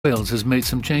Wales has made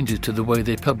some changes to the way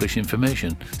they publish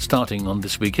information, starting on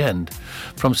this weekend.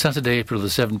 From Saturday, April the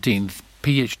 17th,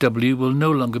 PHW will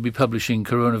no longer be publishing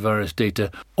coronavirus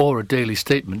data or a daily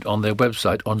statement on their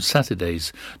website on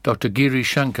Saturdays. Dr Giri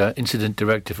Shankar, Incident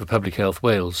Director for Public Health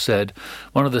Wales, said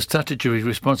one of the statutory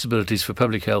responsibilities for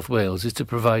Public Health Wales is to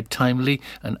provide timely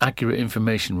and accurate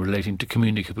information relating to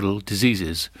communicable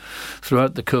diseases.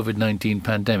 Throughout the COVID-19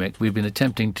 pandemic, we've been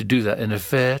attempting to do that in a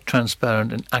fair,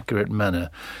 transparent and accurate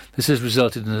manner. This has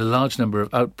resulted in a large number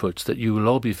of outputs that you will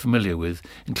all be familiar with,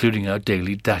 including our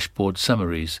daily dashboard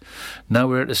summaries. Now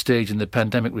we're at a stage in the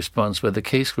pandemic response where the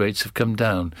case rates have come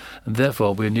down, and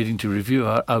therefore we're needing to review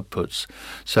our outputs.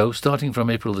 So, starting from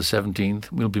April the 17th,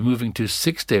 we'll be moving to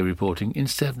 6-day reporting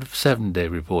instead of 7-day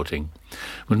reporting.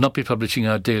 We'll not be publishing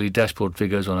our daily dashboard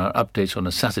figures on our updates on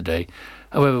a Saturday.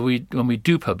 However, when we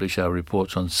do publish our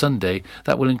reports on Sunday,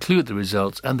 that will include the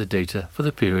results and the data for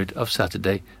the period of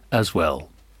Saturday as well.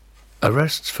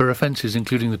 Arrests for offences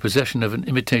including the possession of an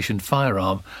imitation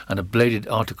firearm and a bladed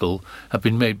article have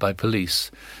been made by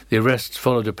police. The arrests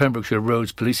followed a Pembrokeshire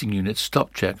Roads Policing Unit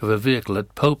stop check of a vehicle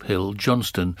at Pope Hill,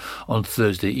 Johnston, on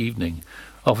Thursday evening.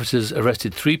 Officers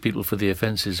arrested 3 people for the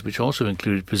offences, which also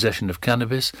included possession of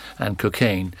cannabis and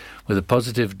cocaine, with a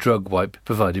positive drug wipe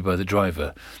provided by the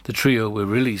driver. The trio were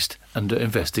released under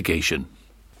investigation.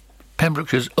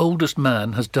 Pembrokeshire's oldest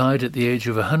man has died at the age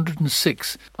of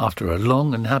 106 after a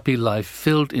long and happy life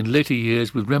filled in later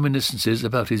years with reminiscences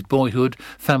about his boyhood,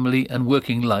 family and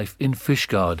working life in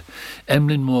Fishguard.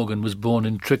 Emlyn Morgan was born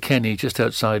in Trekenny, just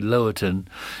outside Lowerton,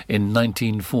 in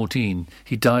 1914.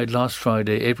 He died last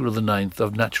Friday, April the 9th,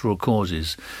 of natural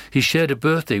causes. He shared a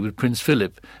birthday with Prince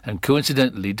Philip and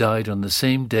coincidentally died on the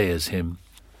same day as him.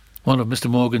 One of Mr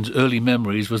Morgan's early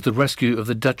memories was the rescue of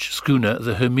the Dutch schooner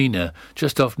the Hermina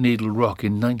just off Needle Rock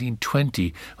in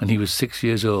 1920 when he was 6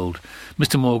 years old.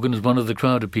 Mr Morgan was one of the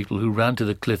crowd of people who ran to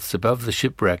the cliffs above the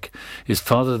shipwreck. His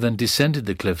father then descended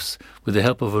the cliffs with the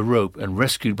help of a rope and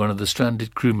rescued one of the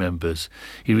stranded crew members.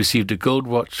 He received a gold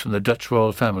watch from the Dutch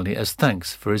royal family as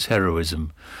thanks for his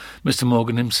heroism. Mr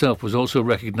Morgan himself was also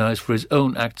recognised for his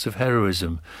own acts of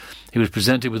heroism. He was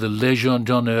presented with a Légion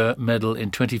d'honneur medal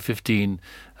in 2015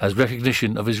 as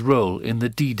recognition of his role in the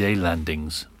D-Day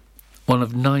landings. One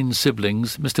of 9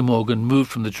 siblings, Mr Morgan moved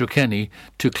from the Trekenny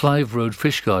to Clive Road,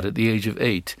 Fishguard at the age of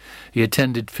 8. He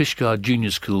attended Fishguard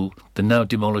Junior School, the now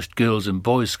demolished girls' and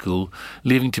boys' school,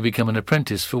 leaving to become an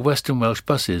apprentice for Western Welsh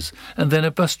Buses and then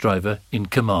a bus driver in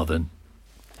Carmarthen.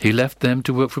 He left them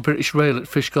to work for British Rail at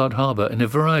Fishguard Harbour in a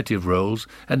variety of roles,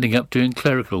 ending up doing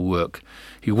clerical work.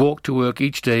 He walked to work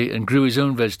each day and grew his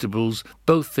own vegetables,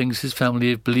 both things his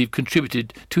family believe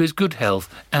contributed to his good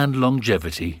health and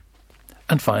longevity.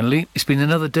 And finally, it's been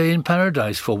another day in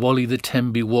paradise for Wally the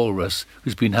Tenby walrus,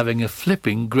 who's been having a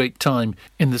flipping great time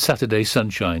in the Saturday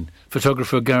sunshine.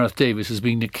 Photographer Gareth Davis has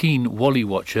been a keen Wally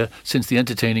watcher since the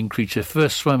entertaining creature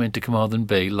first swam into Carmarthen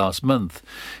Bay last month.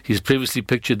 He's previously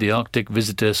pictured the Arctic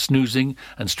visitor snoozing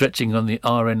and stretching on the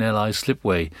RNLI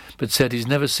slipway, but said he's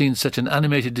never seen such an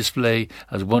animated display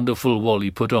as wonderful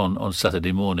Wally put on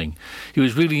Saturday morning. He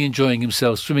was really enjoying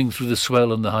himself swimming through the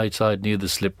swell on the high tide near the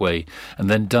slipway and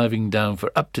then diving down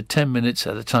for up to 10 minutes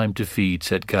at a time to feed,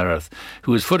 said Gareth,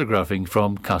 who was photographing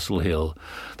from Castle Hill.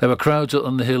 There were crowds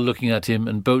on the hill looking at him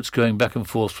and boats going back and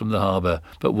forth from the harbour,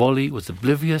 but Wally was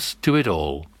oblivious to it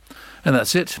all. And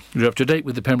that's it. You're up to date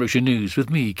with the Pembrokeshire News with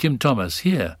me, Kim Thomas,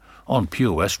 here on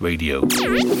Pure West Radio.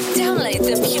 Download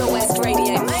the Pure West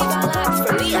Radio mobile app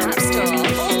from the App Store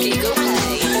or Google Play.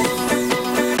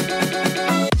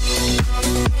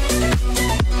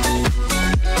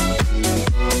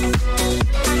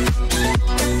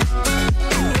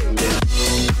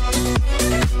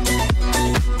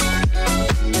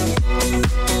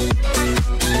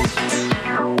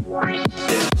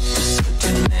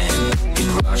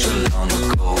 Most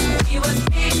people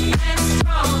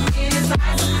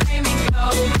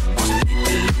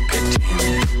look at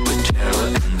him with terror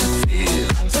and the fear.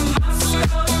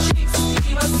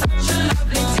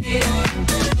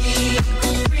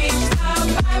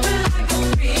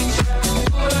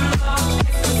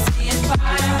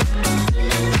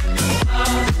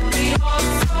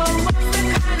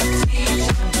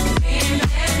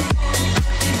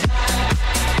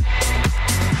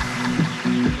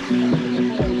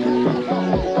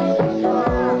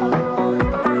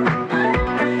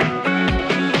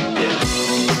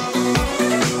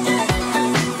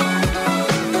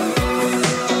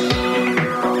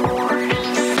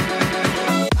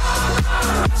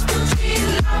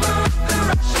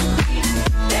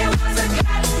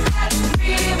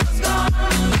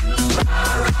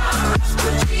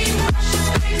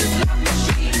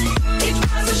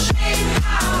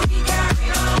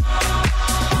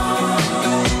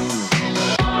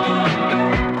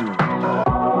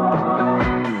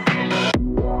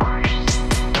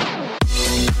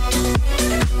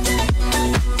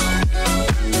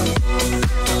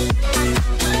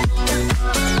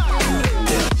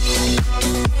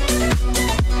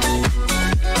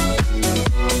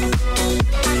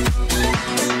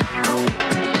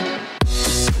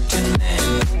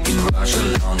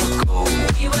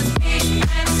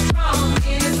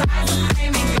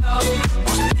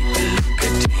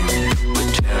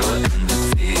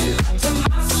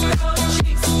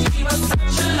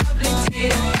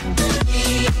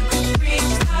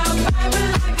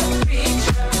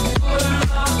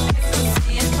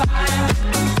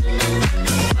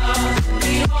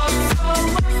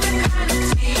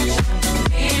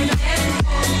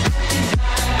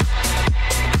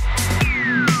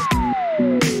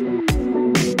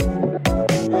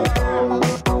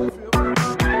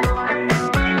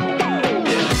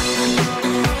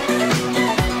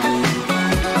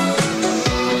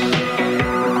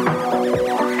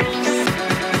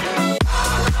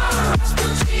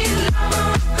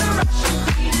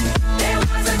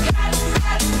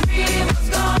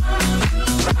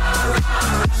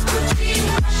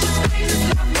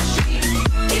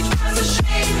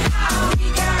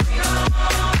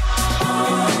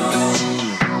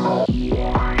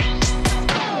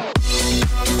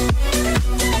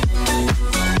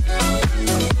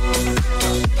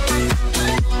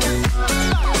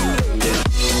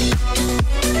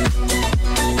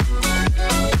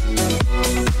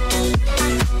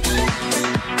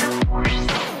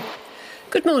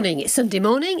 morning. It's Sunday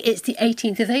morning. It's the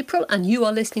 18th of April and you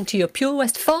are listening to your Pure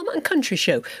West Farm and Country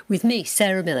Show with me,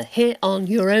 Sarah Miller, here on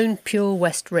your own Pure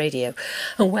West Radio.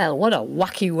 And well, what a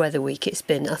wacky weather week it's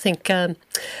been. I think I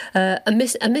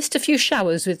missed a few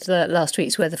showers with last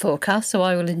week's weather forecast, so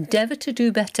I will endeavour to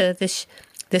do better this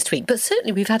week. But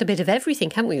certainly we've had a bit of everything,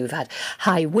 haven't we? We've had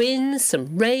high winds,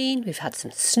 some rain, we've had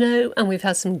some snow, and we've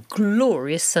had some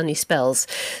glorious sunny spells.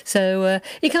 So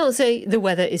you can't say the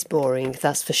weather is boring,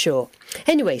 that's for sure.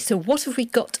 Anyway, so what have we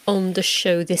got on the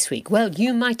show this week? Well,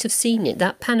 you might have seen it,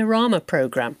 that Panorama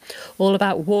programme, all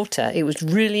about water. It was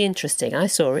really interesting. I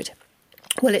saw it.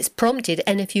 Well, it's prompted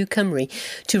NFU Cymru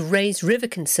to raise river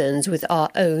concerns with our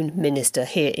own minister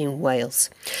here in Wales.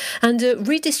 And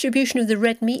redistribution of the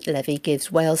red meat levy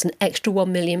gives Wales an extra £1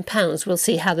 million. We'll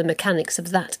see how the mechanics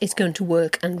of that is going to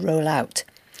work and roll out.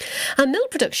 And milk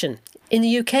production. In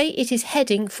the UK, it is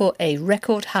heading for a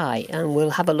record high, and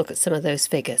we'll have a look at some of those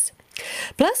figures.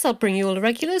 Plus, I'll bring you all the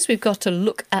regulars. We've got to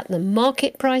look at the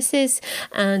market prices,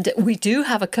 and we do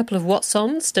have a couple of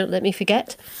what's-ons, don't let me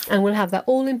forget, and we'll have that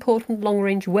all-important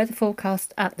long-range weather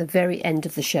forecast at the very end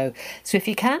of the show. So if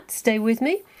you can, stay with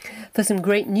me for some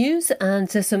great news and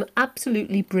some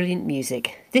absolutely brilliant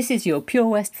music. This is your Pure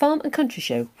West Farm and Country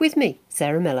Show with me,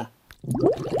 Sarah Miller.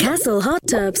 Castle Hot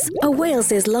Tubs are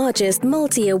Wales's largest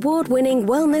multi-award-winning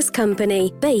wellness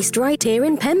company based right here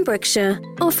in Pembrokeshire,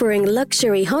 offering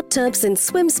luxury hot tubs and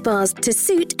swim spas to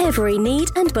suit every need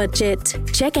and budget.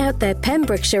 Check out their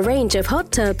Pembrokeshire range of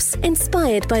hot tubs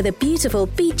inspired by the beautiful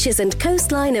beaches and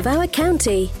coastline of our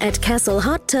county at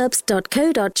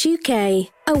castlehottubs.co.uk.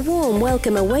 A warm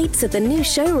welcome awaits at the new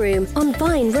showroom on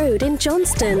Vine Road in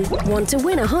Johnston. Want to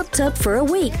win a hot tub for a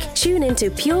week? Tune into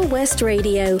Pure West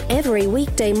Radio every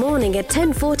weekday morning at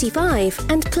 10:45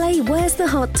 and play Where's the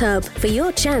Hot Tub for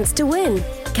your chance to win.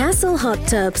 Castle Hot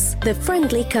Tubs, the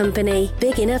friendly company,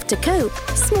 big enough to cope,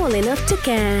 small enough to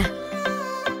care.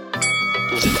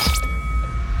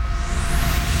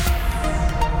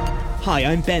 Hi,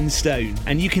 I'm Ben Stone,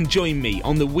 and you can join me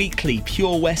on the weekly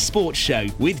Pure West Sports Show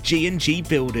with G&G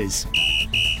Builders.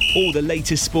 All the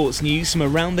latest sports news from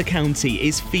around the county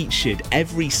is featured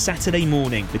every Saturday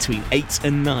morning between 8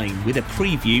 and 9 with a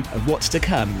preview of what's to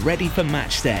come ready for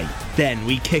match day. Then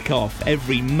we kick off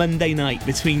every Monday night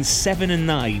between 7 and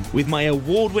 9 with my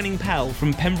award-winning pal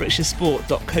from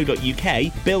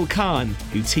PembrokeshireSport.co.uk, Bill Kahn,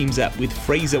 who teams up with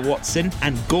Fraser Watson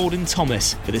and Gordon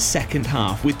Thomas for the second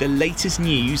half with the latest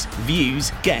news,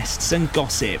 views, guests and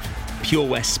gossip. Pure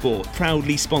West Sport,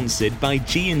 proudly sponsored by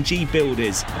G&G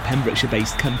Builders, a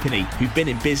Pembrokeshire-based company who've been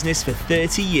in business for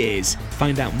 30 years.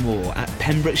 Find out more at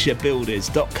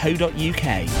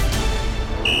pembrokeshirebuilders.co.uk.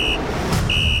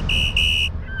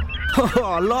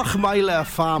 Oh, Lochmeyler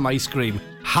Farm Ice Cream.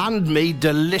 Handmade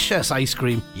delicious ice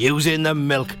cream using the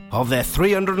milk of their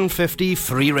 350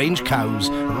 free-range cows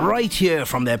right here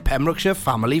from their Pembrokeshire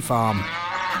family farm.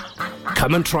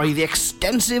 Come and try the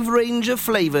extensive range of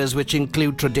flavours which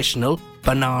include traditional,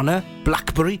 banana,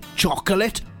 blackberry,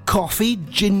 chocolate, coffee,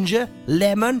 ginger,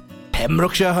 lemon,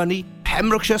 Pembrokeshire honey,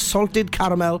 Pembrokeshire salted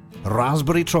caramel,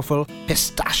 raspberry truffle,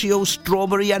 pistachio,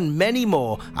 strawberry and many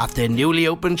more at their newly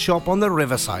opened shop on the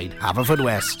Riverside,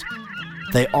 Haverfordwest.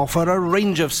 They offer a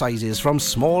range of sizes from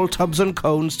small tubs and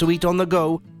cones to eat on the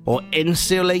go or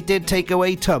insulated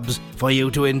takeaway tubs for you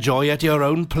to enjoy at your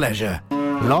own pleasure.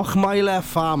 Lochmeyler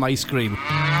Farm Ice Cream.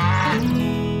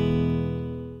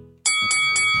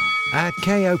 At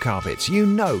KO Carpets, you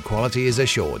know quality is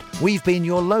assured. We've been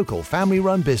your local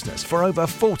family-run business for over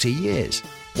 40 years.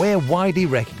 We're widely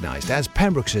recognised as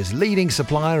Pembrokeshire's leading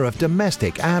supplier of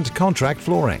domestic and contract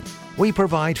flooring. We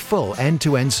provide full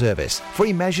end-to-end service,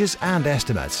 free measures and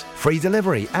estimates, free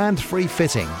delivery and free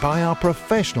fitting by our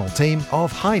professional team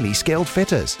of highly skilled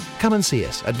fitters. Come and see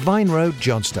us at Vine Road,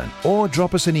 Johnston, or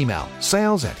drop us an email,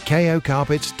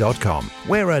 sales@kocarpets.com.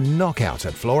 We're a knockout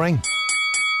at flooring.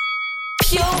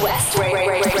 Pure West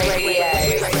Radio.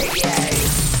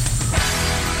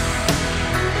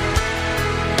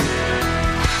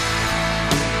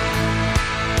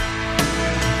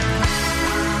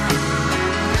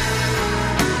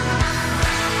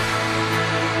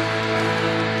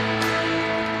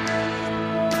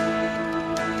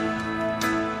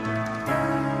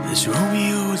 This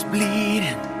Romeo is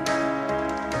bleeding,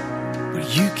 but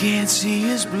you can't see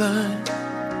his blood.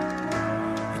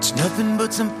 It's nothing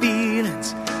but some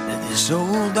feelings that this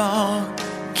old dog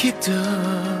kicked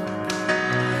up.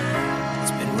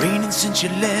 It's been raining since you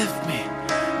left me,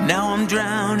 now I'm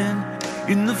drowning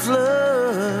in the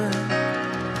flood.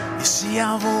 You see,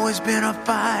 I've always been a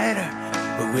fighter,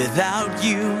 but without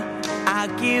you, I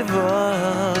give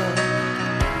up.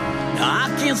 Now I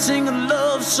can't sing a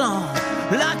love song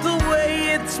like the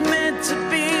way it it's meant to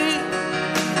be.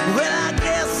 Well, I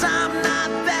guess I'm not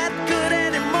that good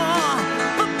anymore,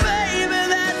 but baby,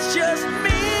 that's just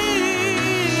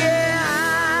me. Yeah, I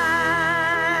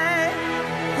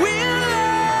will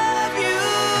love you,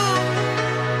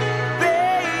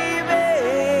 baby,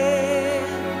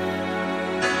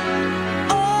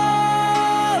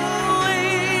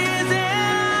 always,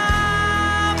 and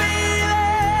I'll be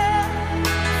there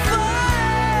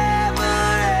forever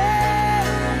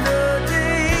and a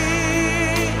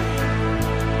day.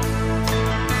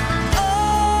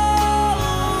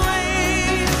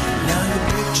 Always. Now the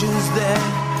pictures that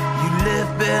you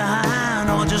left behind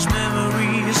are just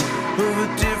memories of a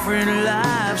different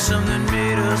life. Some that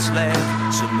made us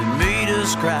laugh, some that made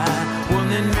us cry, one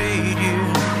that made you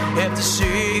have to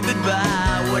say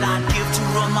goodbye. What I'd give to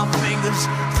run my fingers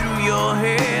through your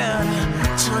hair,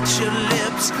 touch your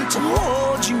lips, to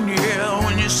hold you near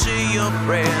when you say your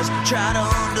prayers. Try to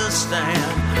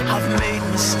understand, I've made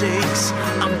mistakes,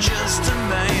 I'm just a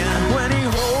man. When he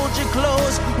holds you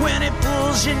close, when he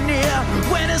pulls you near,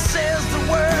 when he says the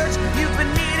words you've been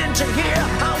needing to hear,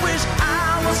 I wish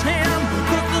I was him,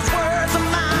 but those words are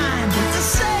mine to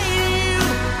say to you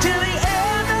till the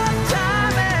end of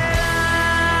time. And I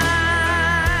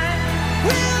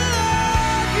will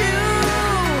love you,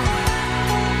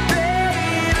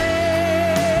 baby,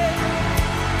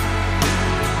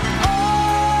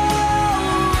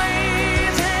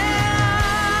 always, and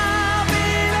I'll be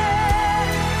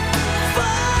there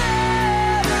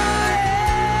forever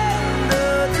and a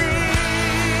day.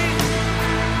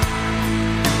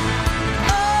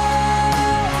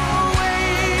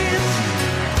 Always.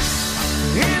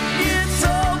 If you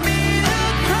told me to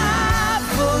cry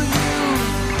for you,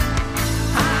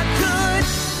 I could.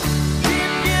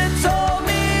 If you told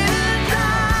me to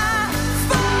die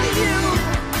for you,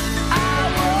 I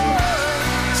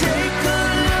would. Take a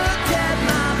look at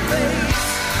my face.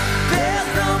 There's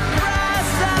no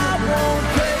price I won't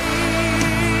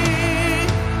pay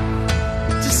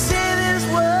to say these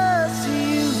words to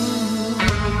you.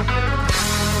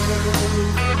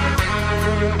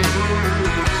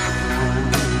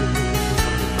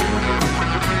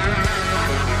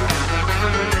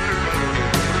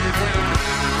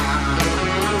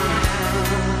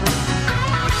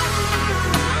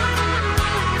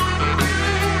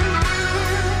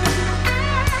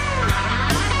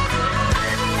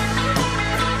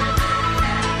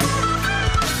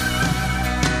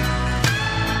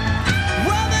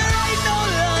 Well, there ain't no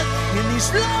luck in these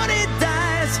loaded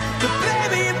dice, but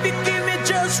baby, if you give me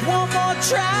just one more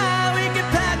try, we can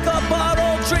pack up our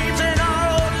old dreams and our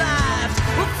old lives.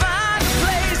 We'll find a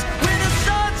place where the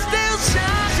sun still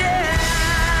shines. Yeah,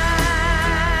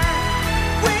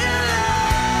 we'll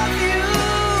love you,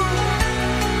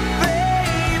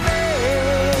 baby,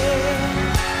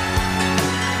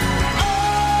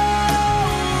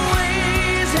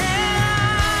 always, and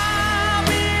I'll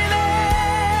be there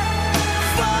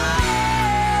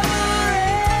forever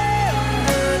and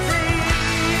a day.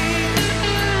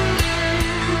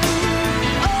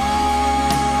 Always,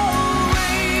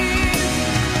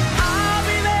 I'll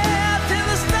be there till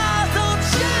the stars don't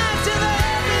shine, till the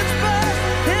heavens burst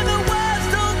and the words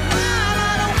don't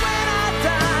cry. And when I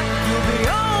die, you'll be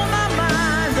on my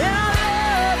mind, and I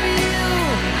love you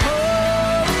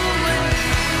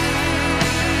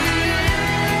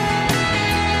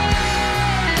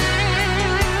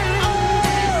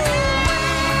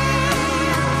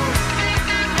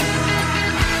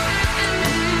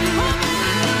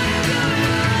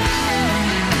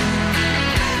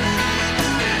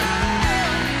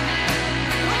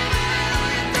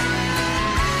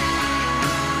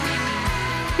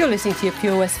You're listening to your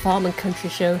Pure West Farm and Country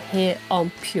Show here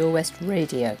on Pure West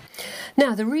Radio.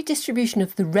 Now, the redistribution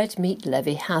of the red meat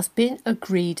levy has been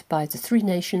agreed by the three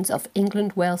nations of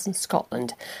England, Wales and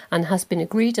Scotland, and has been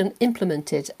agreed and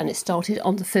implemented, and it started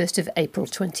on the 1st of April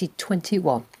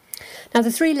 2021. Now,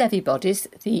 the three levy bodies,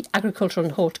 the Agricultural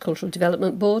and Horticultural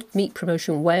Development Board, Meat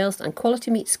Promotion Wales and Quality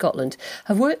Meat Scotland,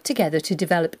 have worked together to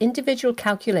develop individual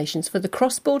calculations for the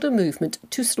cross-border movement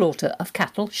to slaughter of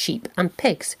cattle, sheep and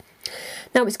pigs.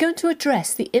 Now, it's going to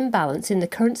address the imbalance in the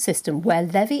current system where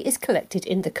levy is collected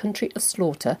in the country of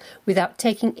slaughter without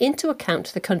taking into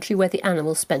account the country where the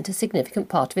animal spent a significant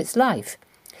part of its life.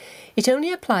 It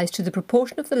only applies to the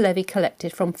proportion of the levy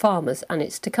collected from farmers, and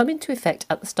it's to come into effect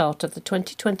at the start of the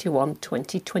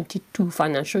 2021-2022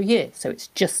 financial year, so it's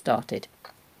just started.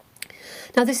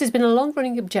 Now, this has been a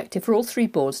long-running objective for all three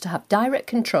boards to have direct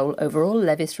control over all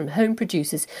levies from home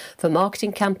producers for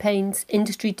marketing campaigns,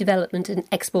 industry development and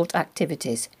export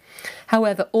activities.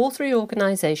 However, all three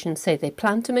organisations say they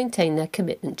plan to maintain their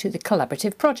commitment to the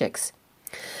collaborative projects.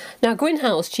 Now, Gwyn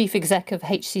Howells, Chief Exec of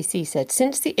HCC, said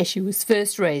since the issue was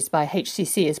first raised by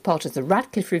HCC as part of the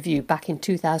Radcliffe Review back in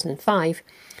 2005,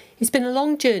 it's been a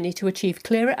long journey to achieve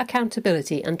clearer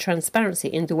accountability and transparency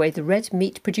in the way the red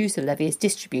meat producer levy is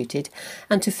distributed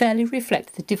and to fairly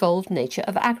reflect the devolved nature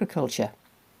of agriculture.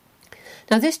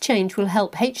 Now, this change will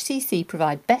help HCC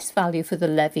provide best value for the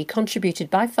levy contributed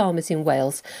by farmers in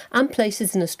Wales and place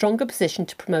us in a stronger position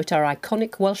to promote our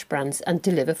iconic Welsh brands and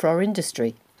deliver for our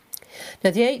industry.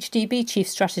 Now, the HDB Chief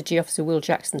Strategy Officer Will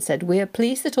Jackson said, "We are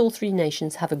pleased that all three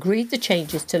nations have agreed the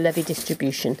changes to levy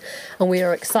distribution, and we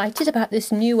are excited about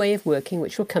this new way of working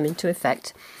which will come into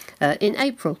effect in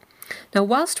April." Now,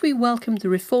 whilst we welcome the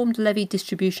reformed levy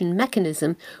distribution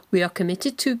mechanism, we are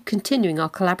committed to continuing our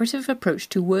collaborative approach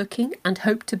to working and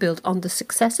hope to build on the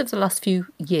success of the last few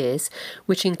years,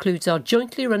 which includes our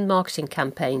jointly run marketing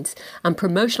campaigns and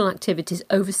promotional activities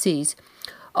overseas,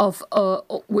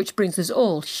 which brings us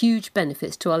all huge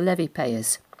benefits to our levy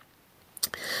payers.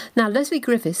 Now, Leslie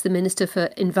Griffiths, the Minister for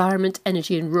Environment,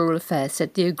 Energy and Rural Affairs,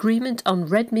 said the agreement on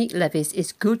red meat levies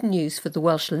is good news for the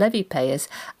Welsh levy payers,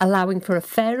 allowing for a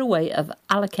fairer way of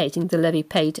allocating the levy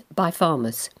paid by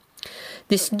farmers.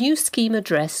 This new scheme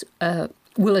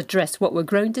will address what were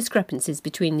growing discrepancies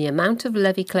between the amount of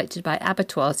levy collected by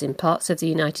abattoirs in parts of the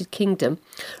United Kingdom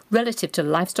relative to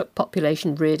livestock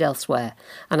population reared elsewhere,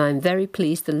 and I am very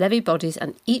pleased the levy bodies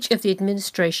and each of the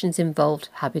administrations involved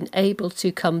have been able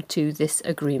to come to this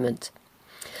agreement.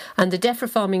 And the DEFRA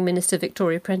Farming Minister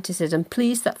Victoria Prentice said, "I'm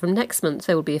pleased that from next month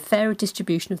there will be a fairer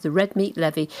distribution of the red meat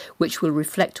levy which will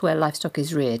reflect where livestock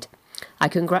is reared. I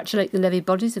congratulate the levy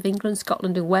bodies of England,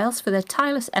 Scotland and Wales for their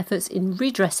tireless efforts in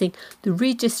redressing the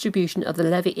redistribution of the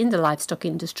levy in the livestock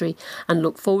industry and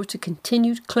look forward to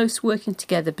continued close working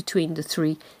together between the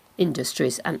three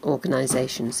industries and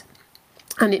organisations."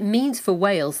 And it means for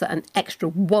Wales that an extra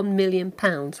 £1 million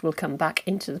will come back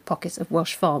into the pockets of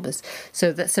Welsh farmers.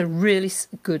 So that's a really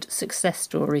good success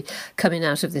story coming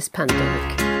out of this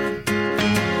pandemic.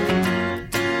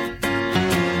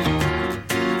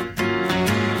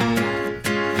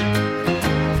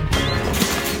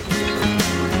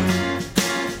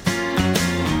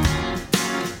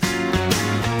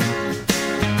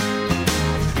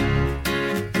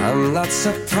 I'm not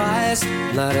surprised,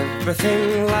 not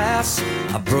everything lasts.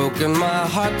 I've broken my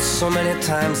heart so many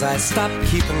times I stopped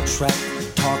keeping track.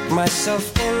 Talk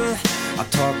myself in, I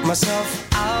talk myself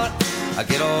out. I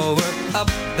get all worked up,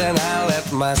 then I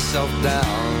let myself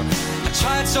down. I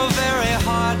tried so very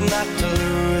hard not to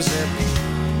lose it.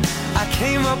 I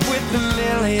came up with a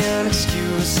million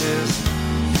excuses.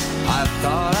 I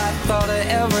thought of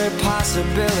every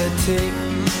possibility.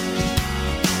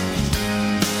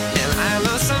 I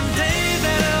know someday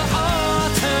that it'll all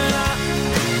turn out.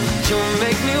 You'll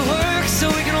make me work so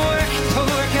we can work to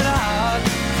work it out.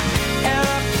 And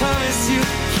I promise you,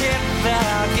 kid, that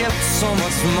I'll get so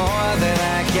much more than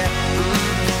I get.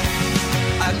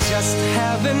 I just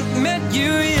haven't met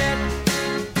you yet.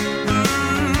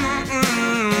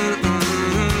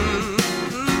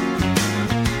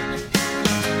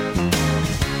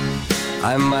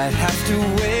 I might have to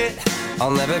wait, I'll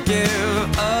never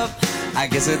give up. I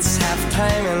guess it's half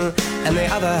timing and the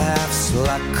other half's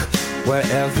luck.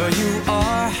 Wherever you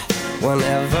are,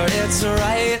 whenever it's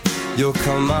right, you'll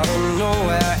come out of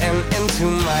nowhere and into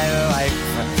my life.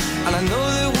 And I know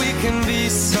that we can be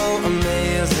so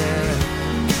amazing.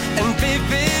 And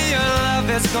baby, your love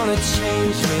is gonna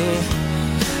change me.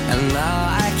 And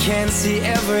now I can see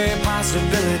every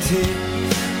possibility.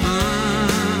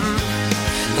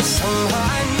 And somehow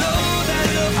I know that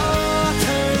it'll all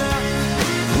turn out.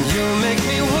 You'll make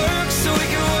me work so we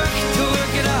can work to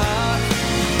work it out.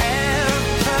 And I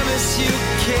promise you,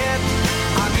 kid,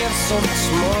 I'll get so much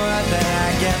more than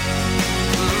I get.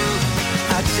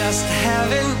 I just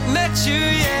haven't met you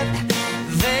yet.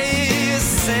 They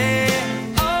say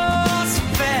all's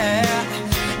fair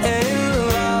in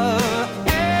love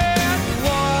and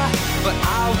war, but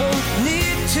I won't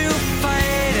need to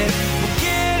fight it. We'll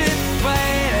get it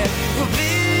right and we'll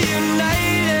be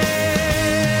united.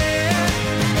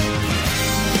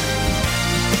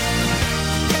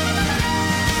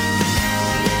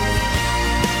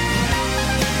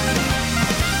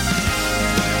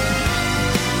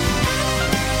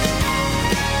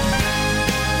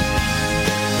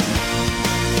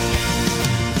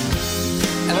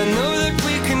 I know that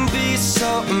we can be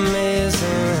so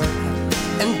amazing.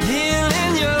 And being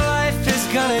in your life is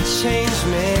gonna change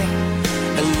me.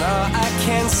 And now I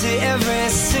can see every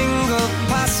single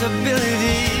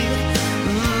possibility.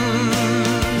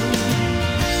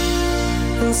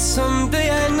 And someday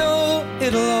I know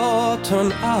it'll all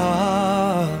turn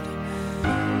out.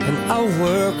 And I'll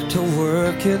work to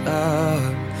work it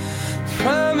out.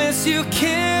 Promise you,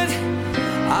 kid,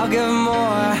 I'll give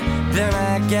more than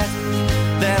I get,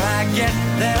 than I get,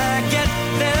 than I get,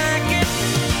 than I get.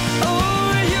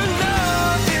 Oh, you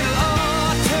know it'll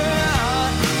all turn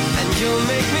out, and you'll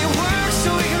make me work so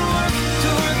we can work to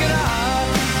work it out.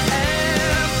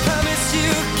 And I promise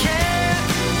you can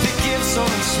to give so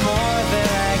much more than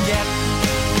I get.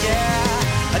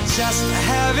 Yeah, I just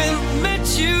haven't met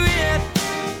you yet.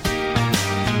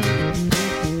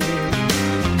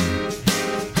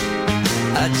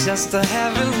 I just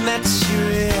haven't met you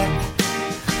yet.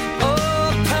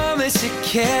 Oh, I promise you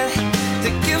can to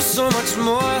give so much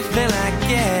more than I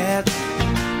get.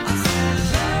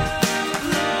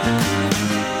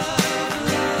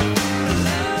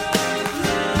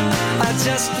 I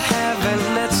just haven't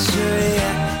met you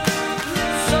yet.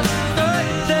 So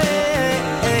birthday,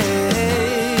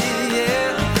 yeah.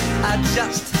 I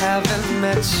just haven't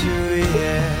met you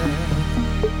yet.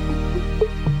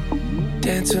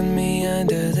 Dance with me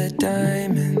under the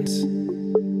diamonds.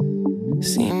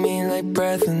 See me like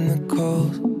breath in the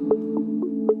cold.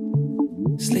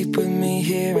 Sleep with me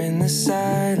here in the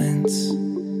silence.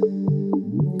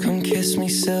 Come kiss me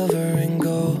silver and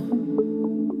gold.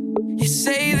 You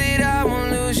say that I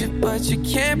won't lose you, but you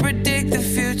can't predict the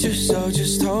future. So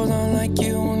just hold on like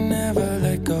you will never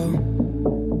let go.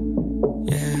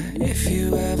 Yeah, if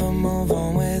you ever move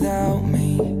on without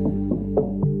me,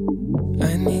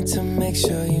 I need to make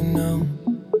sure you know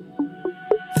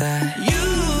that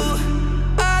you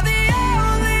are the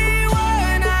only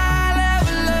one I'll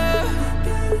ever love.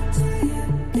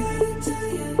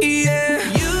 Yeah,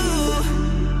 you.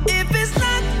 If it's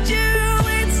not you,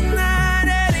 it's not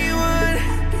anyone.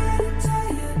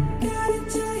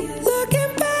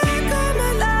 Looking back on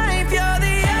my life, you're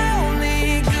the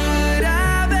only good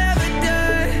I've ever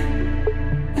done.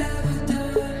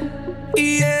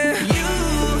 Yeah.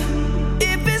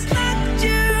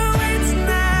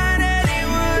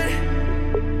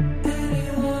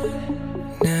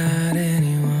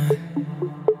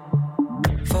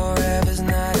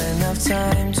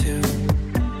 Time to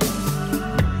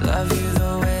love you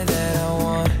the way that I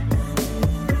want.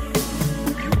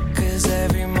 'Cause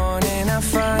every morning I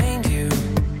find you,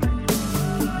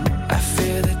 I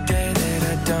fear the day that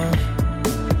I don't.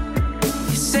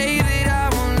 You say that I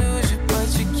won't lose you, but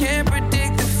you can't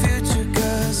predict the future.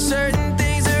 'Cause certain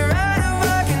things are out of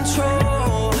our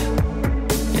control.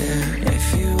 Yeah, if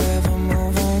you ever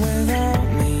move on without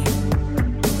me,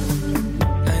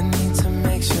 I need to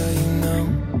make sure you know.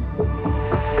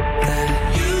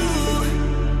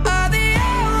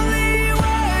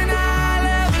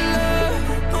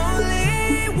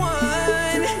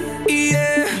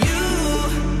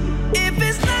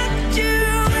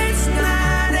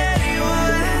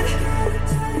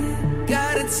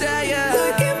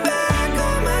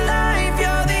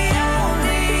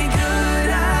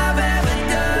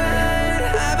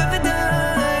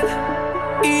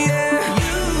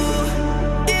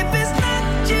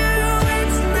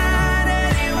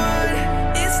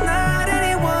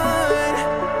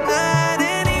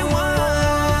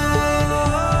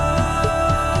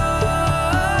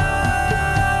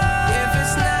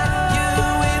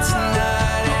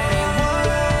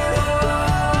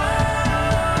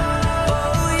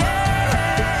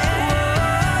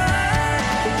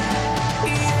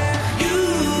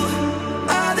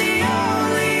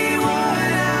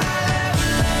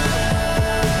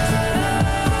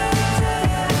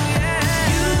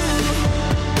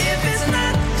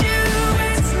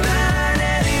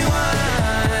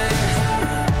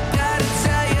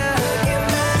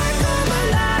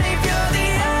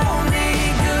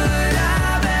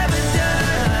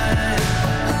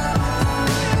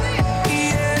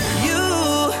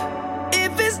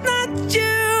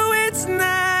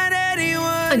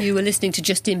 You were listening to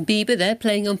Justin Bieber there,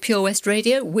 playing on Pure West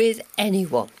Radio with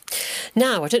Anyone.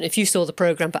 Now, I don't know if you saw the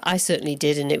programme, but I certainly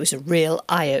did, and it was a real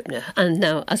eye-opener. And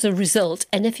now, as a result,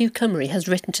 NFU Cymru has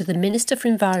written to the Minister for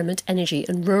Environment, Energy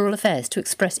and Rural Affairs to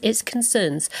express its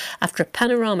concerns after a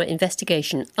Panorama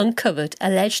investigation uncovered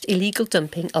alleged illegal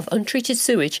dumping of untreated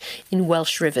sewage in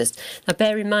Welsh rivers. Now,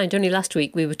 bear in mind, only last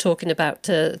week we were talking about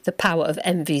the power of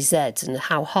MVZs and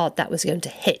how hard that was going to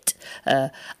hit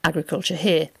agriculture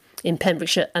here in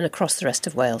Pembrokeshire and across the rest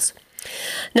of Wales.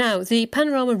 Now, the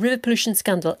Panorama river pollution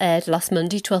scandal aired last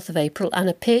Monday, 12th of April, and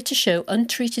appeared to show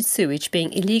untreated sewage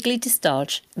being illegally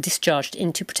discharged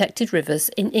into protected rivers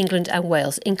in England and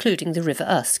Wales, including the River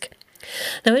Usk.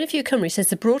 Now, NFU Cymru says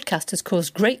the broadcast has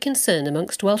caused great concern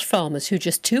amongst Welsh farmers who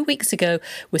just 2 weeks ago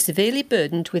were severely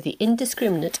burdened with the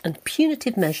indiscriminate and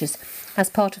punitive measures as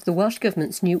part of the Welsh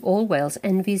Government's new All Wales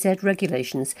NVZ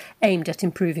regulations aimed at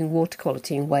improving water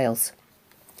quality in Wales.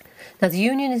 Now, the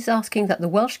union is asking that the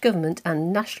Welsh Government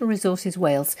and National Resources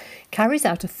Wales carries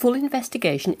out a full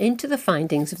investigation into the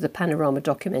findings of the Panorama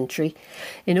documentary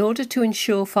in order to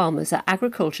ensure farmers that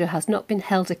agriculture has not been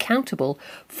held accountable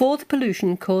for the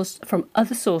pollution caused from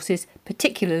other sources,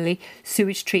 particularly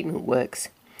sewage treatment works.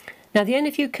 Now, the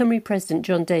NFU Cymru President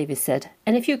John Davies said,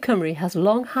 NFU Cymru has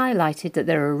long highlighted that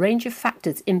there are a range of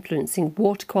factors influencing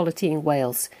water quality in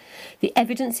Wales. The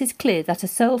evidence is clear that a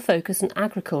sole focus on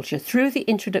agriculture through the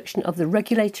introduction of the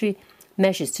regulatory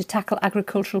measures to tackle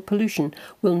agricultural pollution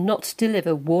will not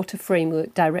deliver Water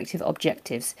Framework Directive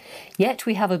objectives. Yet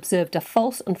we have observed a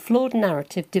false and flawed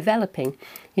narrative developing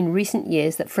in recent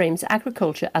years that frames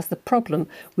agriculture as the problem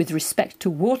with respect to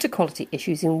water quality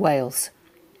issues in Wales.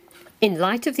 In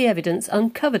light of the evidence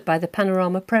uncovered by the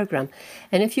Panorama programme,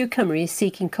 NFU Cymru is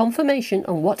seeking confirmation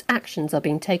on what actions are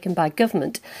being taken by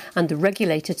government and the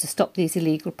regulator to stop these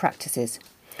illegal practices.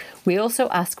 We also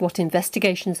ask what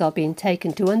investigations are being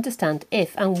taken to understand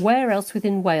if and where else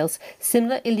within Wales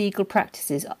similar illegal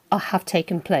practices have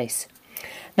taken place.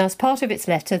 Now, as part of its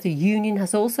letter, the union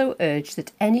has also urged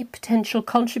that any potential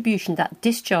contribution that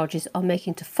discharges are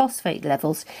making to phosphate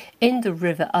levels in the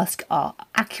River Usk are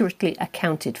accurately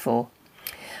accounted for.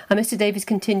 And Mr Davies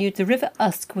continued, the River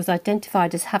Usk was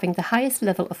identified as having the highest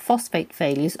level of phosphate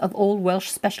failures of all Welsh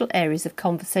special areas of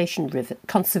conservation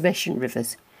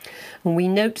rivers. And we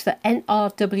note that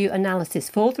NRW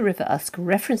analysis for the River Usk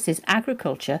references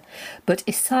agriculture, but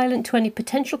is silent to any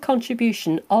potential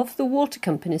contribution of the water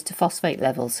companies to phosphate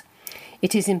levels.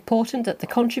 It is important that the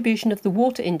contribution of the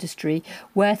water industry,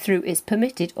 where through is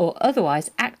permitted or otherwise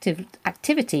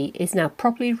activity, is now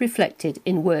properly reflected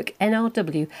in work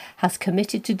NRW has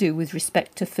committed to do with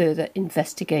respect to further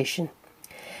investigation.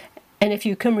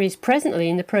 NFU Cymru is presently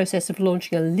in the process of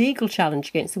launching a legal challenge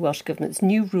against the Welsh Government's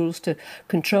new rules to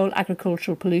control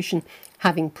agricultural pollution,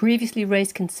 having previously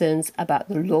raised concerns about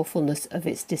the lawfulness of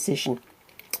its decision.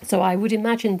 So I would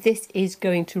imagine this is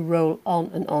going to roll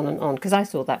on and on and on, because I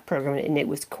saw that programme and it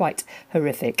was quite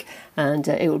horrific, and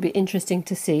it will be interesting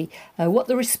to see what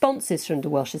the response is from the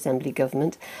Welsh Assembly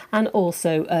Government and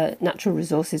also Natural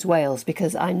Resources Wales,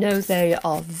 because I know they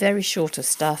are very short of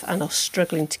staff and are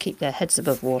struggling to keep their heads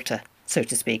above water, so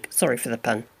to speak. Sorry for the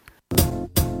pun.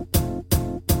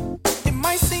 It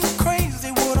might seem crazy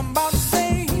what I'm about to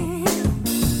say.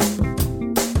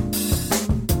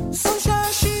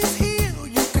 Sunshine, she's here,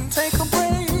 you can take a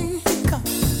break.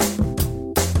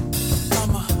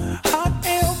 I'm a hot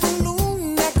air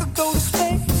balloon that could go to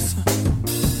space.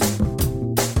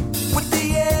 With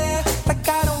the air, like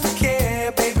I don't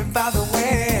care, baby, by the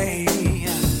way.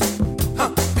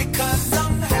 Because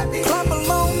I'm happy. Clap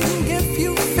along if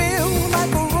you feel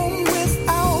like a room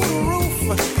without a roof.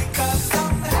 Because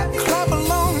I'm happy. Clap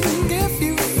along if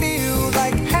you feel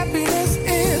like happiness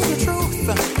is the truth.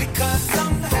 Because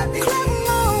I'm happy. Clap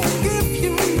along if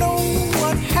you know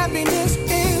what happiness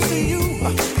is to you.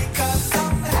 Because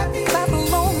I'm happy. Clap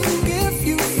along if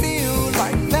you feel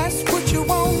like that's what you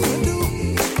want to do.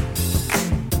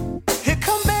 Here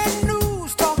come bad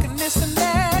news, talking this and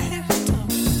that.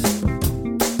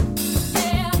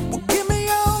 Well, give me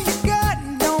all you got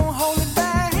and don't hold it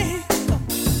back.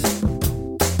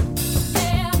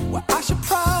 Well, I should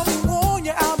probably warn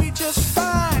you, I'll be just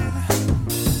fine.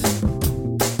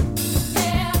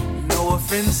 No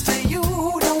offense to you,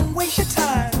 don't waste your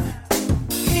time.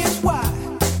 Here's why.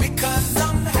 Because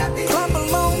I'm happy. Clap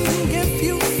along if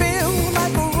you feel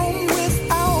like a room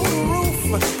without a roof.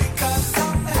 Because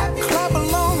I'm happy. Clap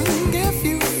along if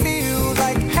you feel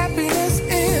like happiness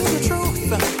is the truth.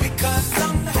 Because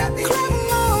I'm happy. Clap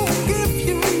along if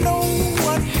you know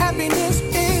what happiness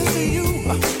is to you.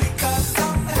 Because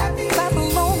I'm happy. Clap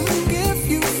along if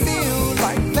you feel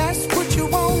like that's what you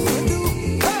want to do.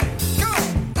 Hey, go!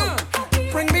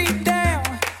 Bring me down,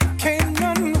 can't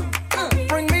none.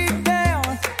 Bring me down.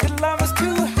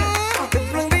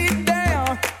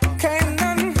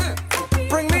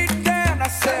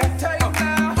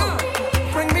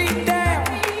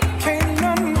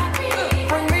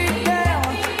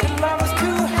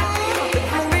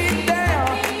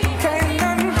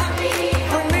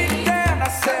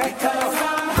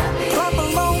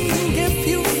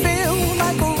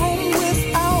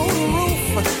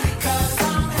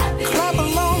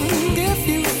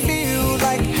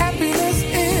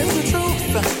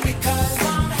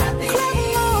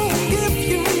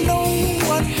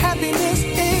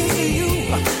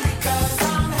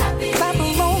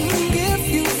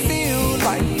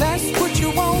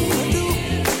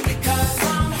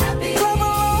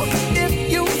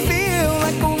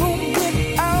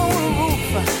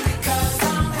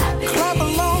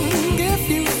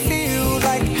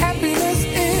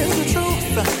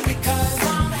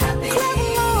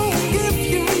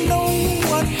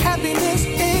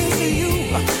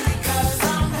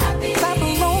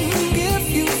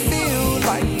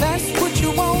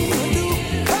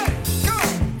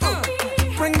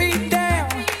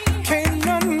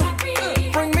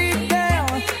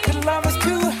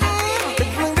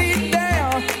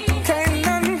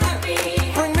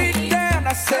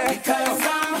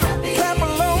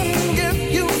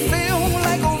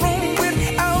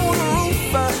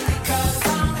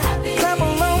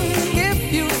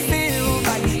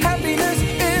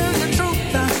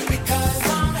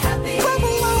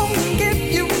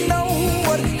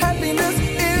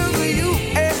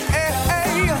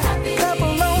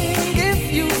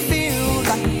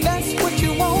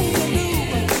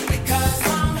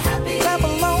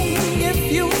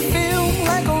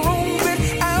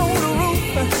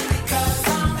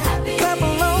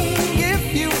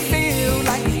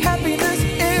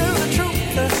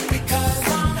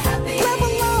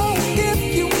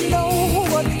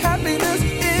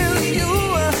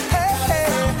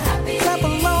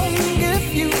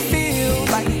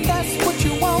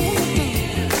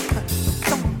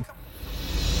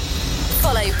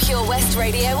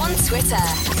 on Twitter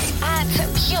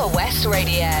 @Pure West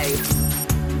Radio.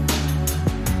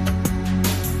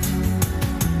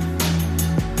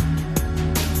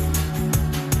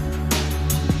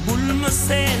 bul ma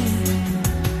seen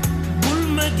bul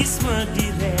ma gis ma di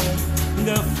reer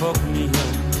nga foog ni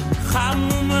yow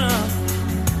xamuma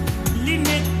li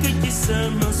nekk ci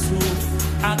sama suuf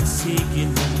ak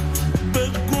sigina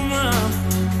bëgguma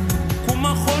ku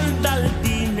ma xool dal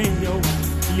di ne yow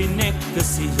li nekk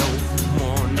si yow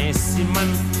moo ne si man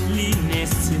li ne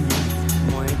si man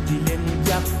mooy di leen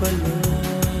jàppale.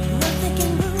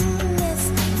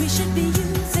 We should be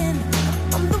using.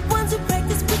 I'm the ones who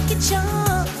practice wicked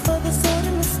charm for the sword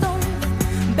and the stone.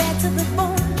 Bad to the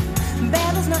bone.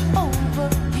 Battle's not over,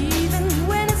 even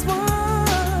when it's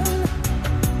won.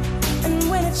 And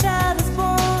when a child is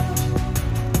born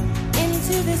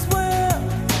into this world,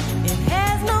 it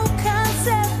has no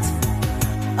concept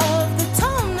of the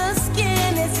tone the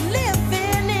skin is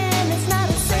living in. It's not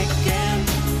a second,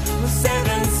 we're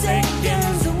 7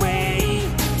 seconds away.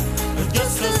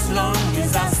 Just as long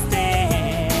as I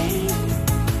stay,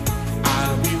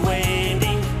 I'll be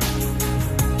waiting.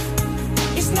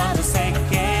 It's not a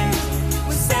second,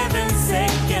 we're 7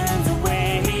 seconds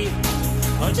away.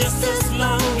 Or just as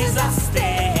long as I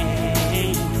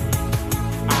stay,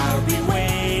 I'll be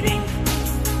waiting.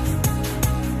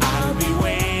 I'll be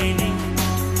waiting.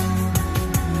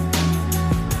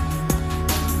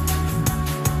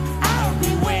 I'll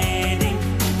be waiting.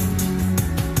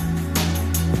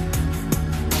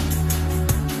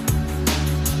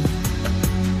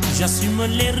 J'assume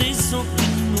les raisons qui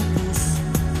nous poussent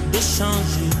de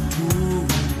changer tout.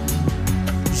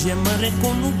 J'aimerais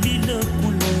qu'on oublie le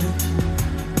couleur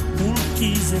pour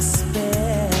qu'ils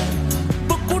espèrent.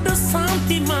 Beaucoup de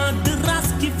sentiments, de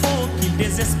race qu'il faut qu'ils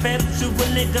désespèrent. Je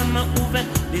veux les gamins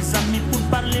ouverts, des amis pour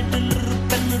parler de leur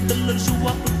peine, de leur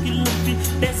joie pour qu'ils le vivent.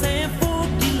 Des infos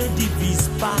qui ne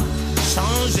divisent pas.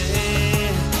 Changer.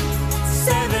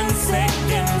 7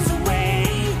 seconds away.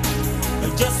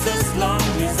 Just as long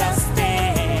as I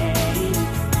stay,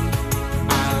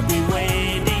 I'll be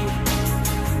waiting.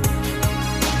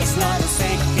 It's not a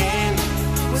second,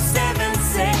 we're 7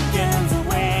 seconds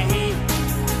away.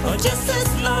 Or just as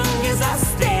long as I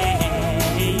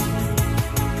stay,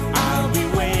 I'll be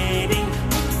waiting.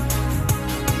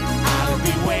 I'll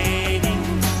be waiting.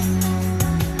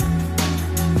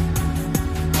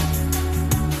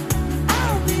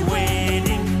 I'll be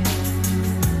waiting.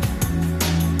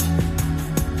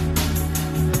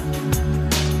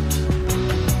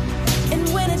 And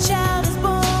when a child is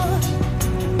born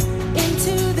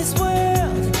into this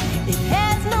world, it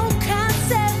has no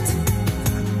concept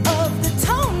of the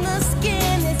tone the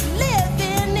skin is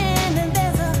living in. And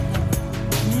there's a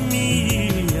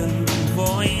Million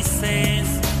voices,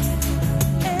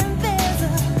 and there's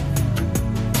a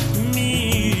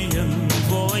million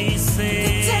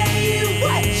voices. tell you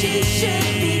what you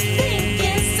should be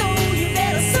thinking, so you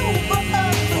better sober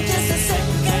up for just a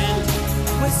second.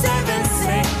 We're 7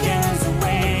 seconds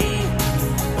away,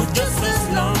 Or just as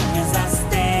long as I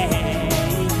stay,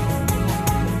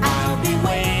 I'll be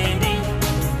waiting.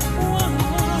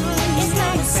 it's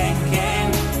not a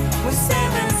second. We're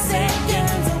 7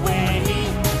 seconds away.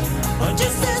 Or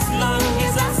just as long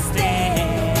as I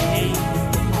stay,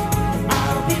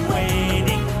 I'll be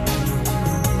waiting.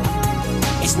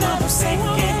 It's not a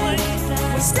second.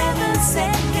 We're 7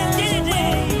 seconds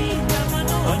away.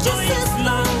 Or just as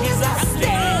long as I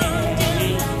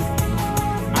stay,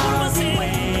 I'll be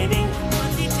waiting.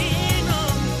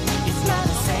 It's not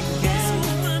a second.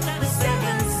 We're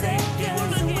 7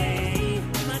 seconds away.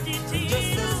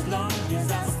 Just as long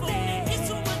as I stay,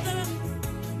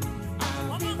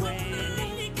 I'll be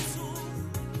waiting.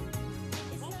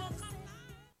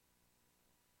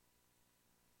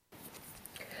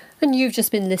 And you've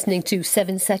just been listening to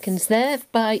 7 Seconds there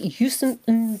by Yusuf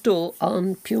Ndor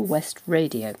on Pure West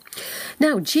Radio.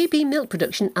 Now, GB milk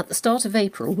production at the start of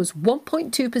April was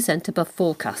 1.2% above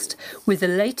forecast, with the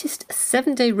latest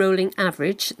 7-day rolling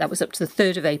average, that was up to the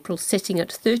 3rd of April, sitting at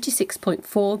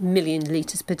 36.4 million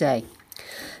litres per day.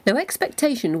 Now,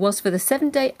 expectation was for the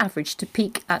 7-day average to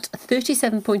peak at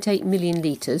 37.8 million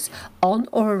litres on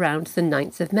or around the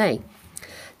 9th of May.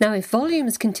 Now, if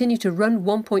volumes continue to run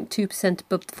 1.2%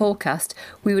 above the forecast,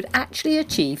 we would actually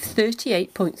achieve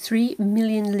 38.3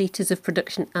 million litres of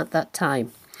production at that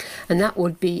time. And that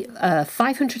would be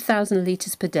 500,000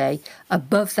 litres per day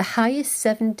above the highest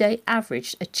 7-day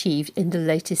average achieved in the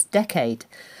latest decade.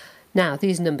 Now,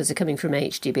 these numbers are coming from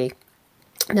HDB.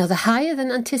 Now, the higher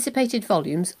than anticipated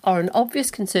volumes are an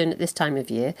obvious concern at this time of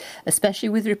year, especially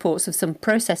with reports of some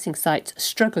processing sites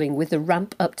struggling with the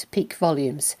ramp up to peak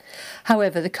volumes.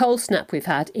 However, the cold snap we've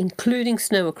had, including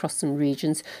snow across some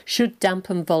regions, should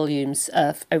dampen volumes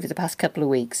over the past couple of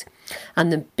weeks.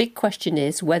 And the big question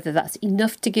is whether that's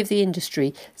enough to give the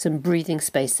industry some breathing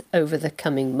space over the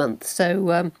coming months.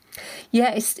 So,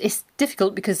 it's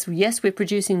difficult because, yes, we're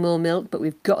producing more milk, but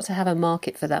we've got to have a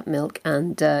market for that milk,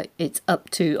 and it's up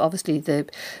to, obviously, the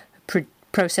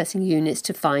processing units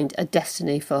to find a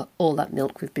destiny for all that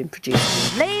milk we've been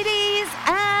producing. Ladies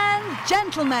and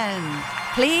gentlemen,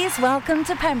 please welcome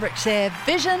to Pembrokeshire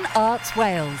Vision Arts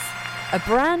Wales, a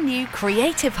brand new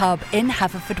creative hub in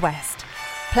Haverfordwest.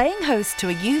 Playing host to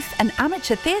a youth and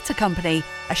amateur theatre company,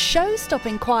 a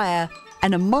show-stopping choir,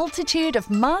 and a multitude of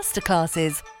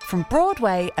masterclasses from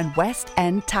Broadway and West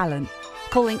End talent.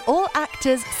 Calling all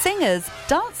actors, singers,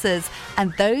 dancers,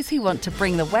 and those who want to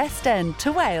bring the West End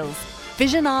to Wales.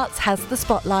 Vision Arts has the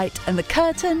spotlight and the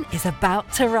curtain is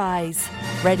about to rise.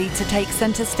 Ready to take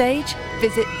centre stage?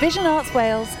 Visit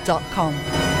visionartswales.com.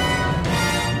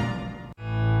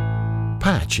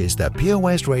 Patch is the Pure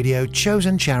West Radio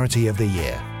chosen charity of the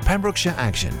year. Pembrokeshire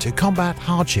Action to Combat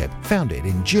Hardship, founded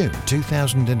in June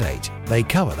 2008. They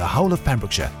cover the whole of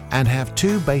Pembrokeshire and have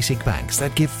 2 basic banks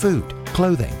that give food,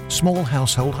 clothing, small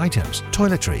household items,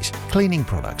 toiletries, cleaning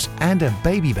products, and a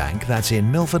baby bank that's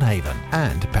in Milford Haven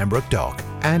and Pembroke Dock,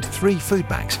 and 3 food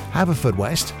banks,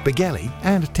 Haverfordwest, Begelly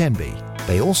and Tenby.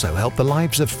 They also help the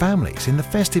lives of families in the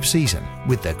festive season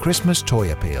with their Christmas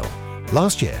toy appeal.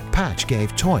 Last year, Patch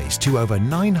gave toys to over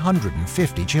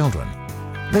 950 children.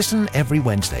 Listen every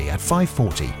Wednesday at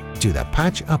 5:40 to the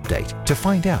Patch Update to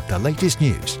find out the latest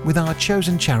news with our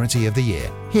chosen charity of the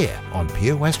year here on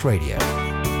Pure West Radio.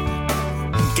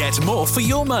 Get more for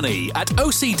your money at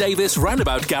OC Davis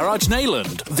Roundabout Garage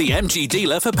Neyland, the MG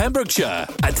dealer for Pembrokeshire.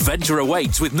 Adventure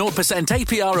awaits with 0%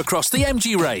 APR across the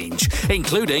MG range,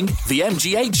 including the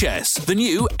MG HS, the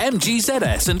new MG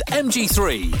ZS and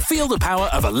MG3. Feel the power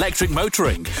of electric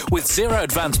motoring with zero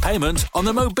advance payment on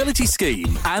the mobility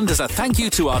scheme. And as a thank you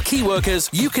to our key workers,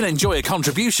 you can enjoy a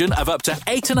contribution of up to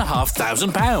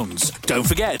 £8,500. Don't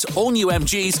forget, all new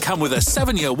MGs come with a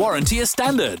 7-year warranty as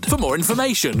standard. For more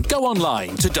information, go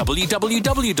online to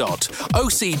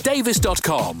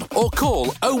www.ocdavis.com or call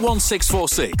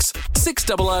 01646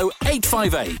 600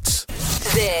 858.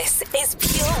 This is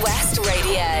Pure West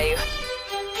Radio.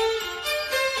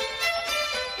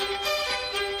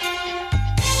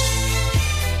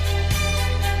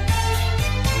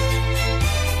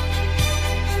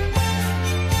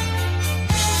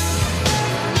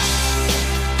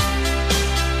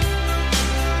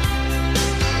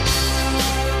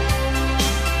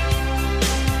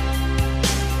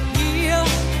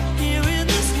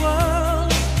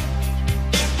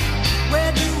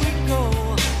 Where do we go?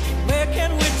 Where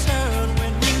can we turn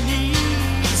when we need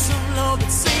some love?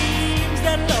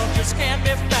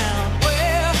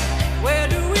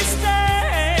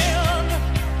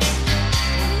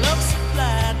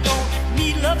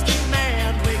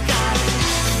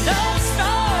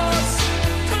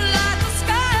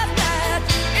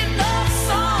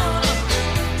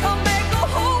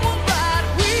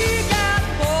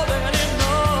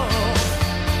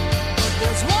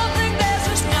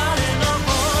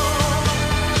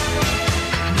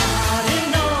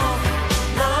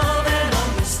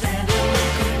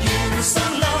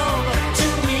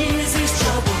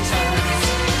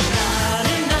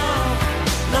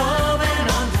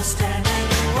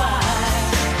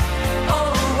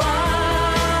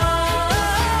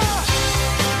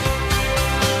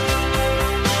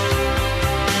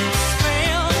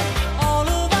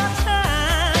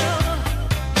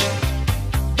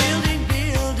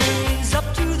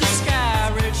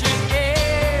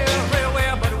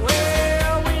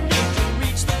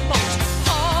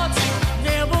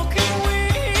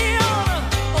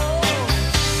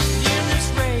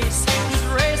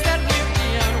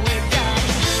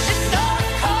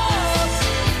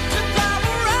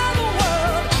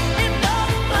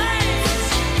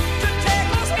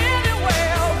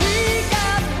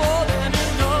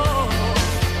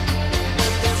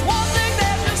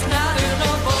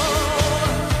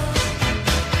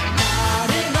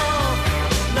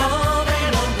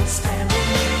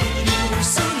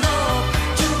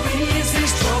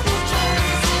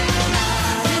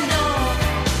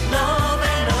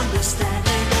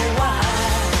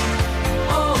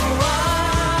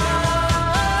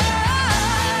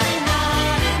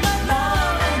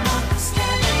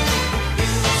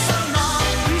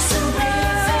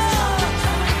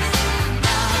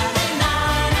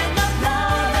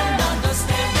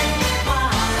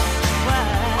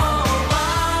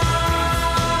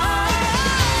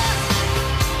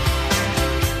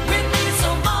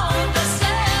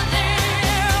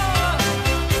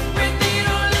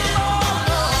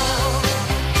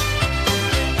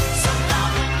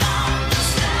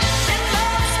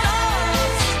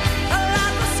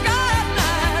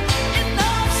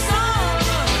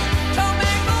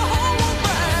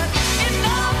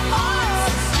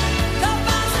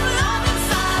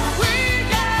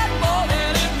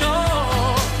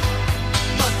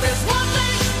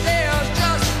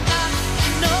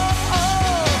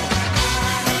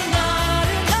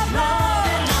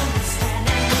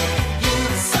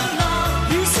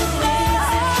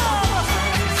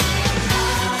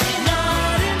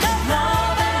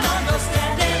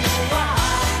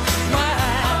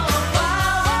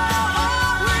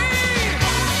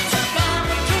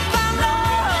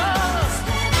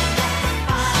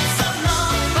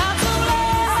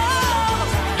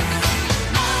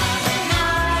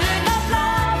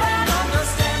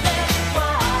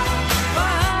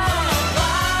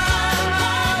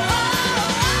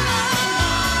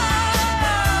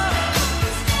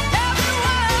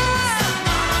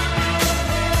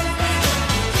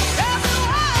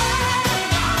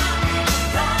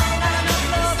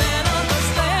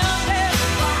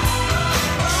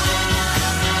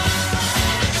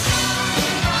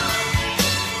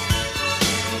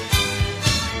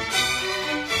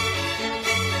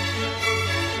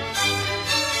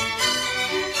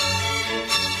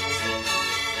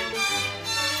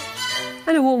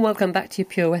 warm welcome back to your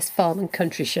Pure West Farm and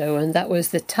Country Show, and that was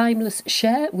the Timeless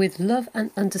Cher with Love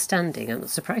and Understanding. I'm not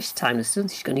surprised she's timeless. I don't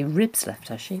think she's got any ribs left,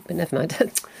 has she? But never mind.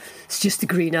 It's just the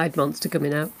green-eyed monster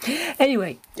coming out.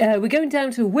 Anyway, we're going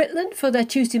down to Whitland for their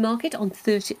Tuesday market on the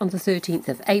 13th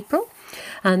of April,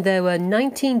 and there were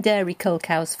 19 dairy cull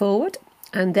cows forward,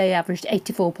 and they averaged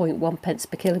 84.1 pence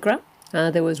per kilogram.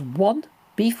 There was one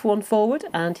beef one forward,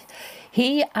 and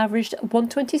he averaged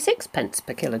 126 pence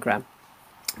per kilogram.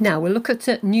 Now we'll look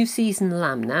at New Season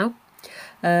Lamb now.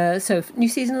 So New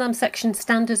Season Lamb section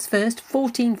standards first,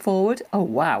 14 forward. Oh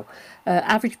wow.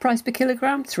 Average price per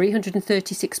kilogram,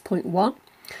 336.1.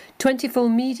 24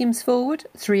 mediums forward,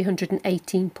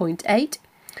 318.8.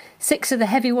 6 of the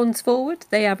heavy ones forward,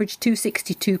 they averaged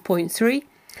 262.3.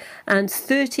 And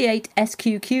 38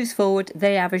 SQQs forward,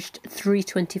 they averaged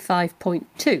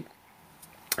 325.2.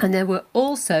 And there were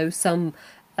also some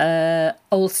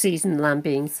old season lamb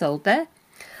being sold there.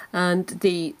 And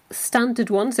the standard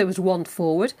ones, there was one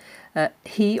forward.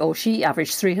 He or she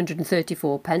averaged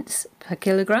 334 pence per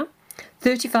kilogram.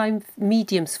 35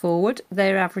 mediums forward,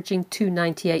 they're averaging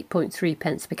 298.3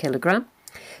 pence per kilogram.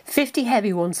 50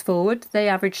 heavy ones forward, they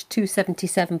averaged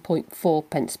 277.4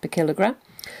 pence per kilogram.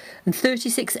 And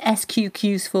 36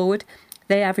 SQQs forward,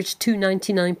 they averaged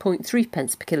 299.3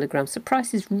 pence per kilogram. So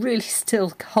prices really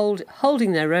still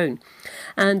holding their own.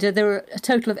 And there were a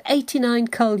total of 89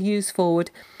 cull ewes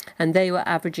forward, and they were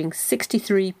averaging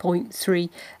 63.3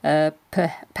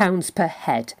 pounds per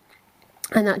head.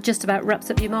 And that just about wraps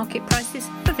up your market prices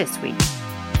for this week.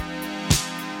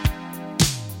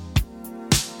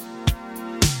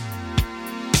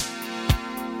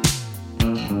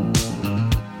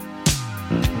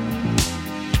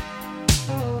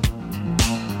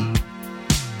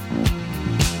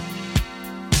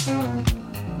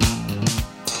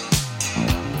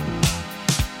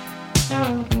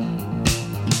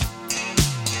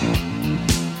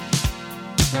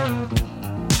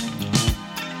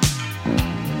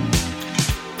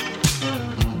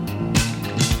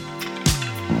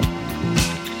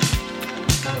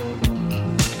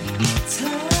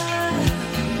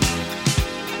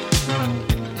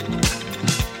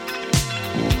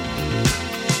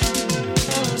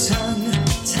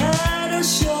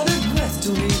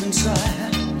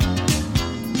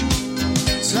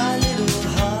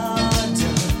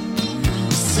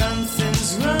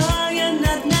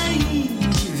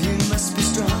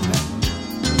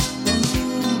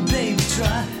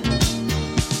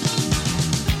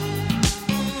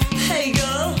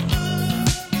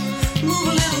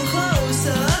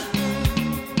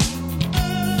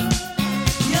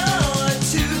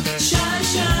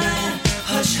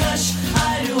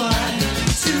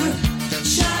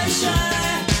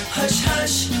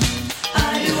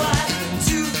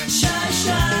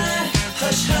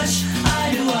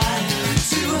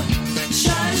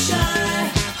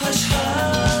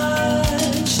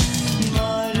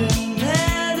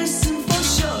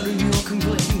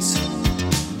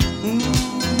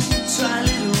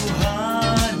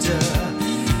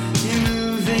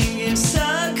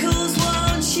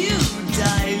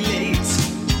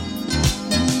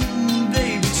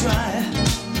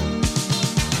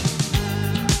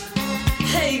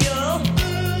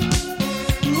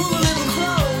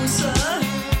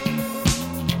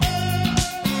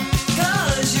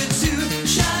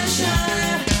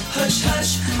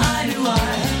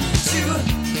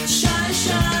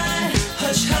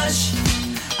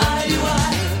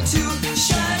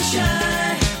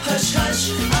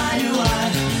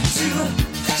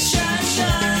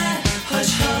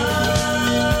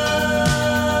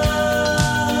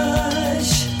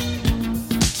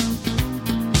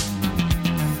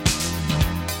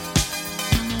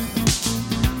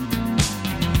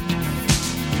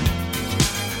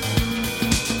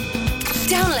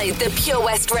 Download the Pure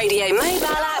West Radio mobile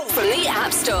app from the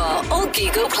App Store or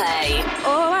Google Play.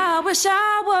 Oh, I wish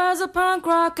I was a punk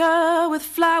rocker with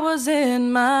flowers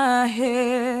in my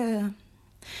hair.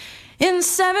 In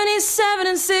 77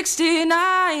 and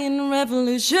 69,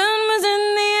 revolution was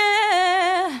in the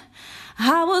air.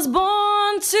 I was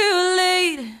born too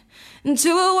late into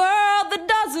a world that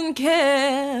doesn't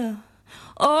care.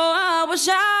 Oh, I wish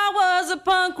I was a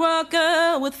punk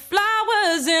rocker with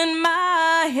flowers in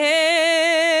my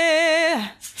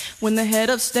hair. When the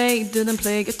head of state didn't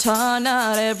play guitar,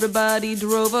 not everybody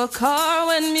drove a car.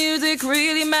 When music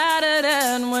really mattered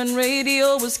and when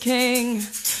radio was king.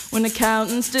 When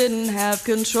accountants didn't have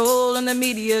control and the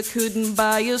media couldn't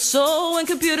buy your soul. When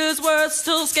computers were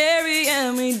still scary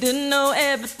and we didn't know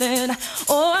everything.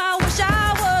 Oh, I wish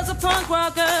I was a punk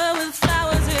rocker with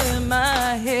flowers in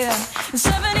my hair. In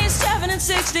 77 and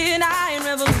 69,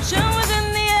 revolution was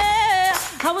in the air.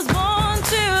 I I was born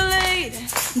too late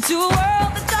into a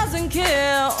world that doesn't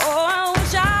care. Oh, I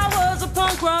wish I was a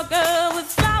punk rocker with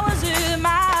flowers in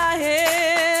my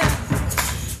hair.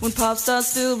 When pop stars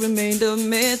still remained a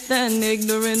myth and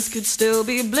ignorance could still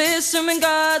be bliss, and when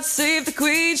God save the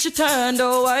queen, she turned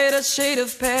a whiter shade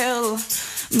of pale.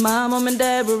 My mom and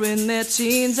dad were in their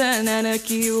teens and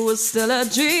anarchy was still a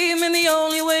dream, and the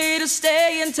only way to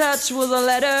stay in touch was a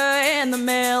letter in the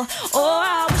mail. Oh,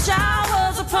 I wish I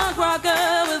was a punk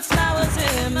rocker with flowers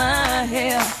in my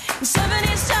hair. In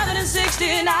 77 and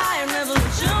 69,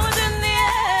 revolution was in the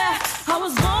air. I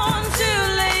was born too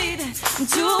late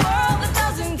into a world that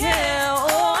doesn't care.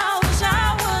 Oh, I wish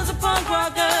I was a punk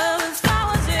rocker with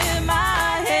flowers in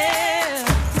my hair.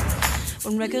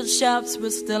 When record shops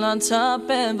were still on top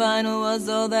and vinyl was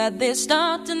all that they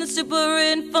stopped, and the super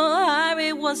info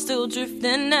highway was still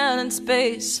drifting out in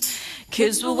space.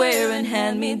 Kids were wearing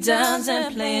hand-me-downs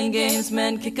and playing games,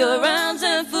 men kick-arounds,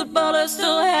 and footballers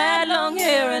still had long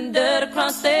hair and dirt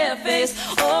across their face.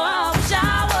 Oh, I wish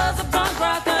I was a punk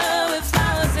rocker with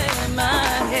flowers in my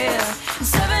hair. In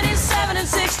 77 and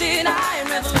 69,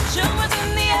 revolution was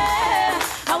in the air.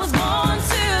 I was born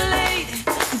too late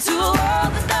into a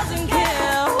world that doesn't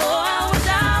care. Oh, I wish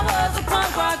I was a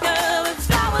punk rocker with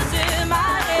flowers in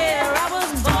my hair. I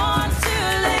was born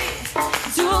too late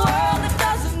into a world that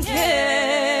doesn't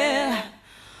care.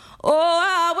 Oh,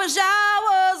 I wish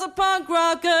I was a punk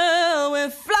rocker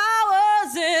with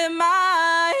flowers in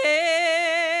my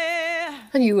hair.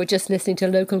 And you were just listening to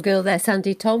local girl there,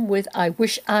 Sandy Tom, with I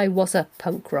Wish I Was a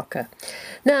Punk Rocker.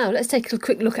 Now, let's take a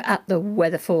quick look at the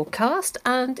weather forecast,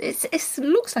 and it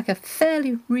looks like a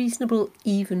fairly reasonable,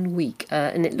 even week,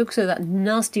 and it looks like that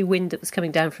nasty wind that was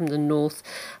coming down from the north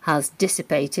has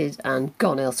dissipated and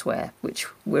gone elsewhere, which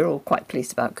we're all quite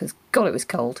pleased about because, God, it was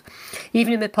cold.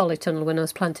 Even in my polytunnel, when I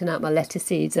was planting out my lettuce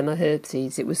seeds and my herb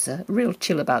seeds, it was a real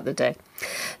chill about the day.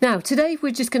 Now, today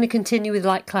we're just going to continue with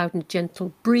light cloud and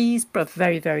gentle breeze, but a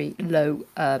very, very low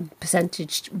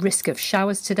percentage risk of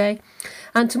showers today.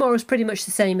 And tomorrow's pretty much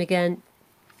the same again.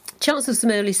 Chance of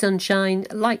some early sunshine,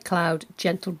 light cloud,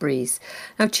 gentle breeze.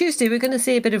 Now, Tuesday we're going to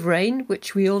see a bit of rain,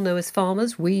 which we all know as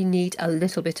farmers, we need a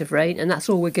little bit of rain, and that's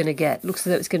all we're going to get. Looks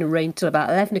as though it's going to rain till about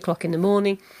 11 o'clock in the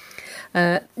morning.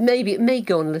 Maybe it may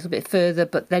go on a little bit further,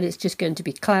 but then it's just going to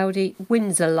be cloudy.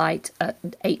 Winds are light at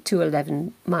 8 to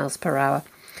 11 miles per hour.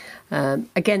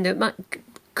 Again, it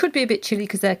could be a bit chilly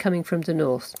because they're coming from the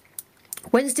north.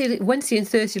 Wednesday and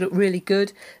Thursday look really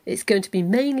good. It's going to be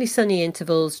mainly sunny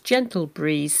intervals, gentle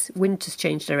breeze, wind has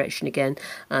changed direction again,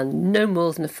 and no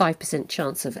more than a 5%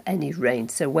 chance of any rain.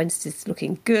 So Wednesday's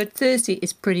looking good. Thursday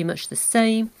is pretty much the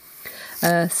same.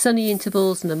 Sunny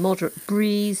intervals and a moderate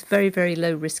breeze, very, very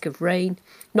low risk of rain.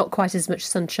 Not quite as much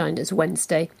sunshine as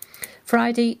Wednesday.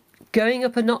 Friday, going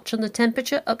up a notch on the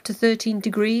temperature, up to 13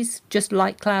 degrees, just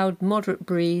light cloud, moderate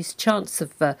breeze, chance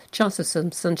of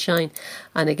some sunshine,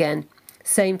 and again,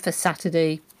 same for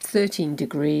Saturday, 13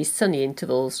 degrees, sunny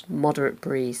intervals, moderate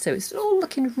breeze. So it's all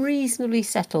looking reasonably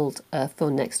settled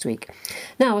for next week.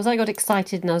 Now, as I got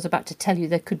excited and I was about to tell you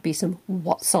there could be some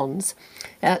what's-ons,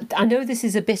 I know this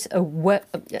is a bit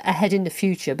ahead in the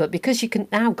future, but because you can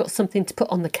now got something to put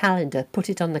on the calendar, put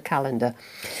it on the calendar.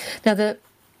 Now, the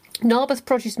Narberth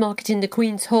Produce Market in the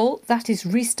Queen's Hall, that is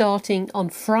restarting on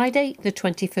Friday, the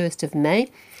 21st of May.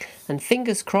 And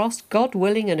fingers crossed, God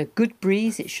willing and a good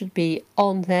breeze, it should be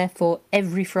on there for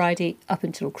every Friday up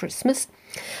until Christmas.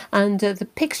 And the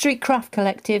Pig Street Craft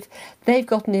Collective, they've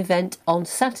got an event on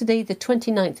Saturday, the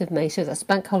 29th of May, so that's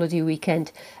Bank Holiday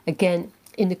weekend, again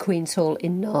in the Queen's Hall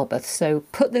in Narberth. So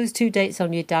put those 2 dates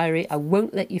on your diary. I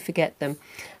won't let you forget them.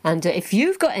 And if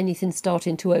you've got anything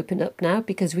starting to open up now,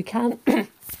 because we can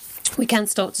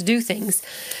start to do things,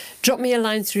 drop me a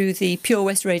line through the Pure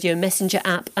West Radio Messenger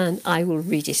app and I will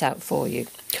read it out for you.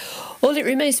 All it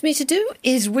remains for me to do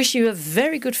is wish you a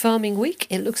very good farming week.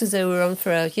 It looks as though we're on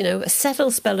for a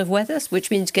settled spell of weather,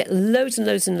 which means get loads and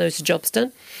loads and loads of jobs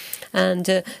done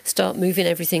and start moving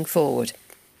everything forward.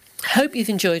 Hope you've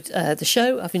enjoyed the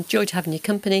show. I've enjoyed having your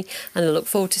company and I look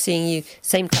forward to seeing you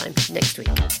same time next week.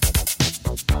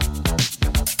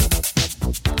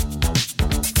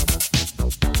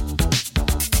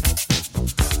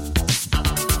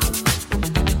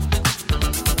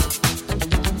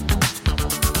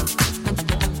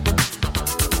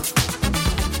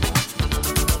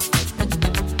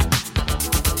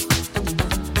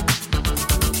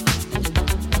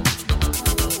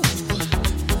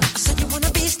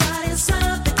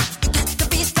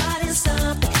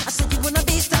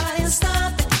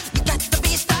 Something. You got to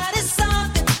be starting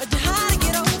something.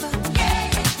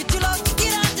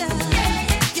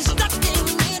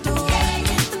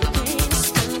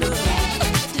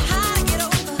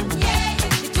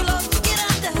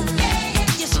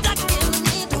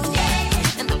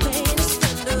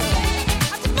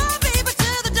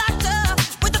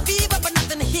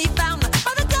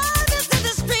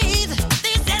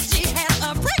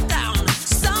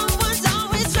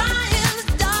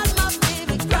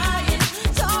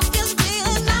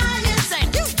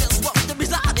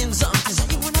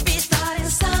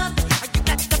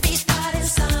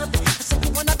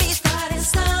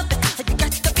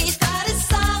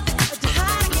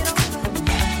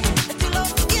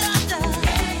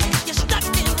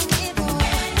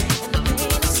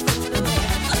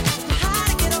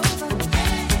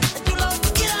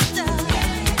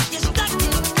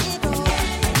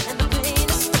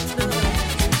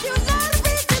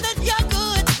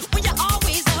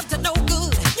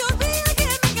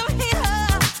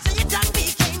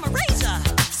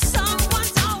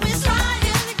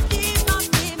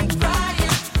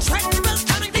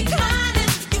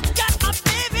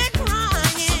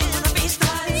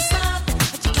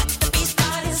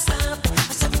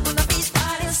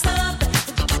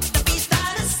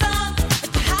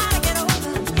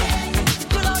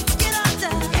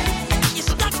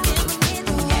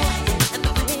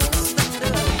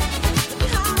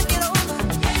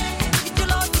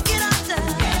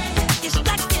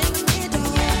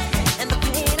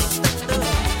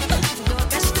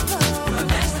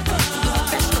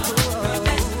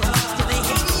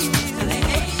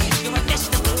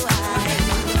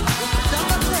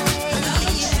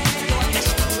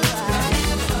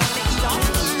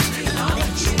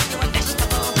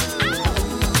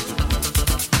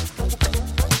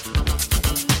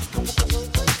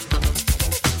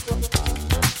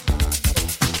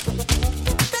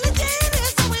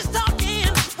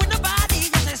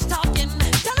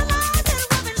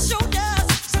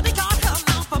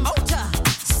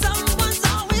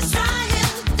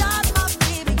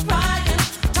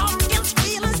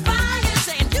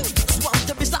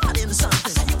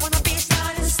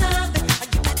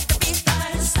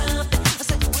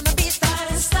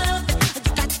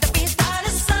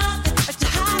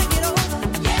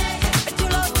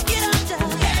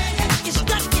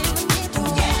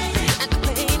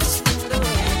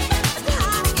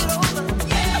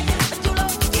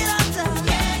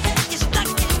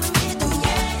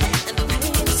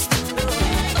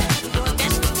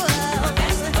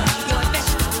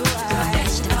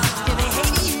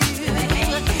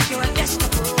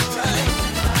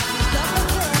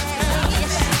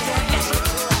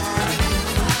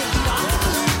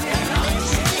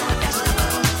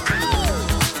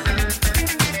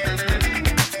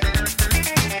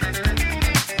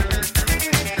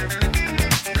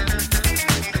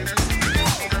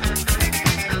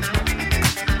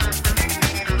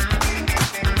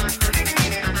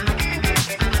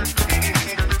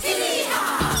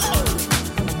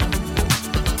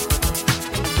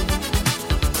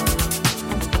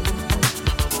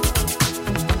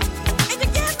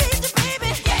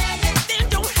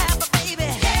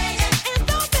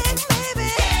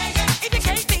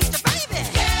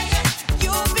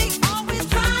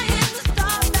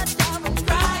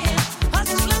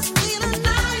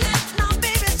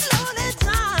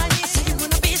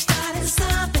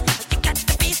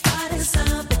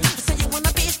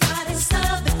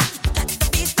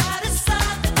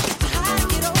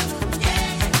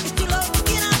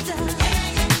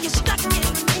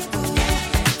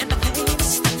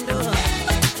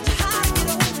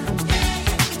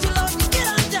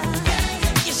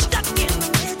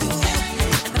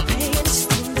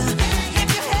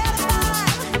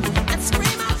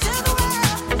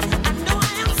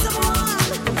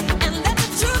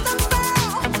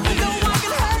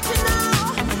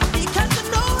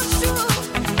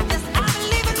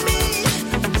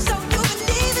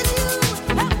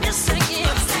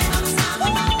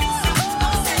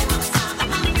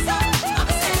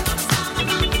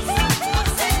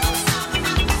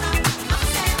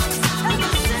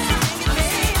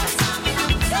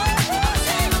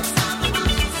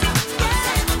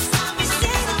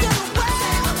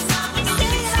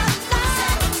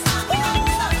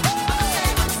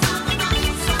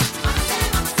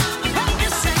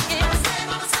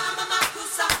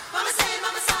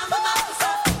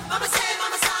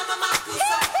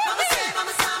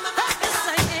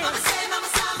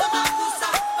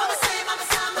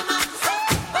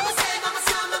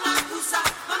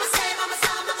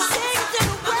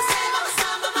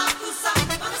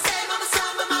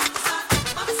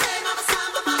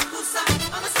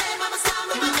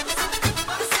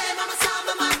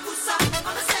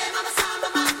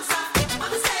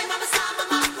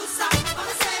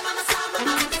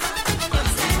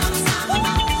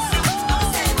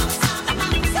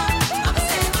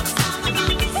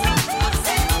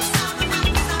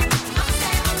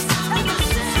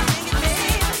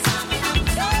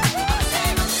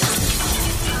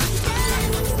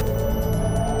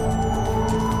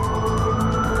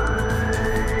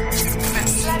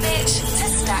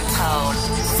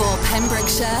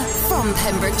 Pembrokeshire, from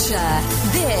Pembrokeshire.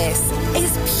 This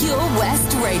is Pure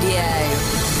West Radio.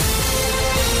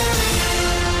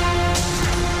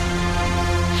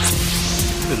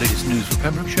 The latest news for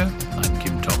Pembrokeshire